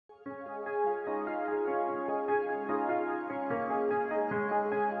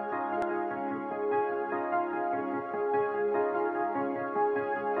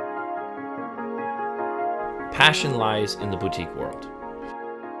passion lies in the boutique world.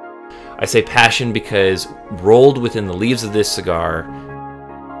 I say passion because rolled within the leaves of this cigar,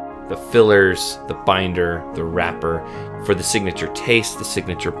 the fillers, the binder, the wrapper, for the signature taste, the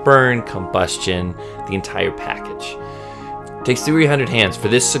signature burn, combustion, the entire package. It takes 300 hands for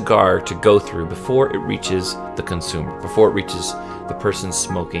this cigar to go through before it reaches the consumer, before it reaches the person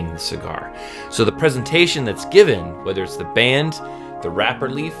smoking the cigar. So the presentation that's given, whether it's the band, the wrapper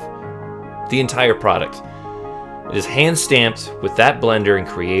leaf, the entire product, it is hand stamped with that blender and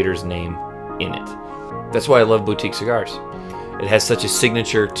creator's name in it. That's why I love boutique cigars. It has such a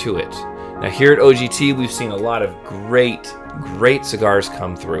signature to it. Now here at OGT, we've seen a lot of great cigars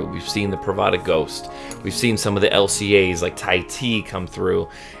come through. We've seen the Pravada Ghost. We've seen some of the LCAs like Tai T come through,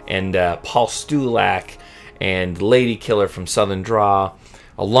 and Paul Stulak and Lady Killer from Southern Draw.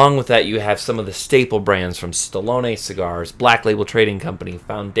 Along with that, you have some of the staple brands from Stallone Cigars, Black Label Trading Company,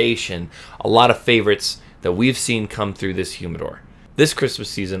 Foundation, a lot of favorites that we've seen come through this humidor. This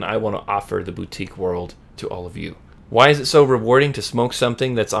Christmas season, I want to offer the boutique world to all of you. Why is it so rewarding to smoke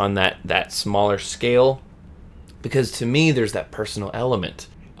something that's on that smaller scale? Because to me, there's that personal element.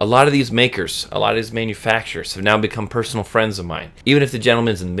 A lot of these makers, a lot of these manufacturers have now become personal friends of mine. Even if the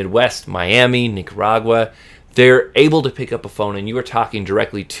gentleman's in the Midwest, Miami, Nicaragua, they're able to pick up a phone and you are talking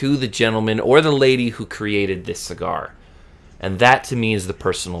directly to the gentleman or the lady who created this cigar. And that to me is the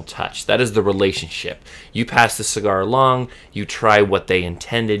personal touch. That is the relationship. You pass the cigar along, you try what they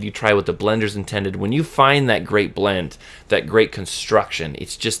intended, you try what the blenders intended. When you find that great blend, that great construction,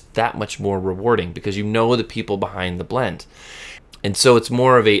 it's just that much more rewarding because you know the people behind the blend. And so it's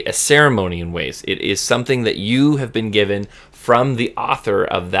more of a ceremony in ways. It is something that you have been given from the author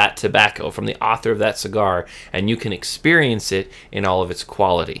of that tobacco, from the author of that cigar, and you can experience it in all of its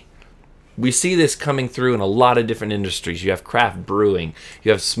quality. We see this coming through in a lot of different industries. You have craft brewing,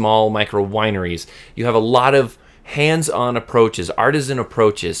 you have small micro wineries, you have a lot of hands-on approaches, artisan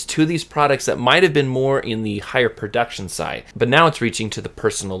approaches to these products that might have been more in the higher production side, but now it's reaching to the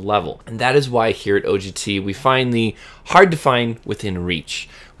personal level. And that is why here at OGT we find the hard to find within reach.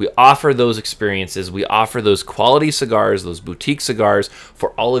 We offer those experiences, we offer those quality cigars, those boutique cigars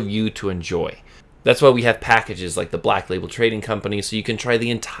for all of you to enjoy. That's why we have packages like the Black Label Trading Company, so you can try the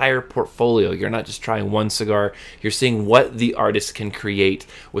entire portfolio. You're not just trying one cigar, you're seeing what the artist can create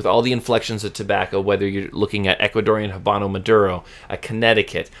with all the inflections of tobacco, whether you're looking at Ecuadorian Habano Maduro, a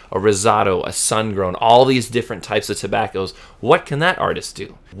Connecticut, a Rosado, a Sun-Grown, all these different types of tobaccos. What can that artist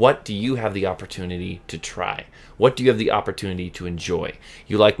do? What do you have the opportunity to try? What do you have the opportunity to enjoy?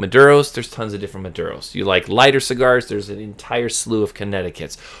 You like Maduros, there's tons of different Maduros. You like lighter cigars, there's an entire slew of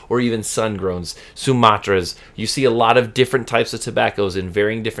Connecticut's, or even Sun-Growns, Sumatras. You see a lot of different types of tobaccos in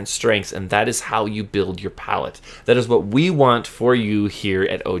varying different strengths, and that is how you build your palate. That is what we want for you here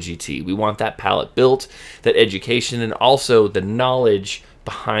at OGT. We want that palate built, that education, and also the knowledge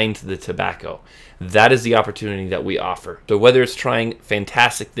behind the tobacco. That is the opportunity that we offer. So whether it's trying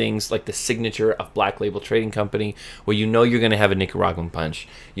fantastic things like the signature of Black Label Trading Company, where you know you're going to have a Nicaraguan punch,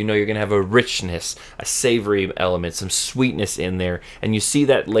 you know you're going to have a richness, a savory element, some sweetness in there, and you see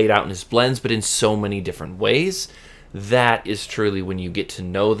that laid out in his blends, but in so many different ways. That is truly when you get to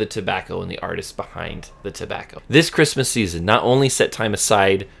know the tobacco and the artist behind the tobacco. This Christmas season, not only set time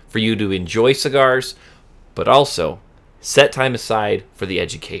aside for you to enjoy cigars, but also set time aside for the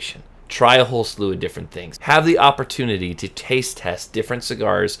education. Try a whole slew of different things. Have the opportunity to taste test different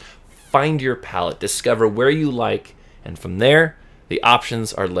cigars, find your palate, discover where you like, and from there, the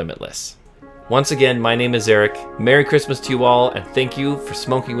options are limitless. Once again, my name is Eric. Merry Christmas to you all, and thank you for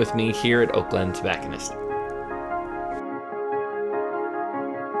smoking with me here at Oak Glen Tobacconist.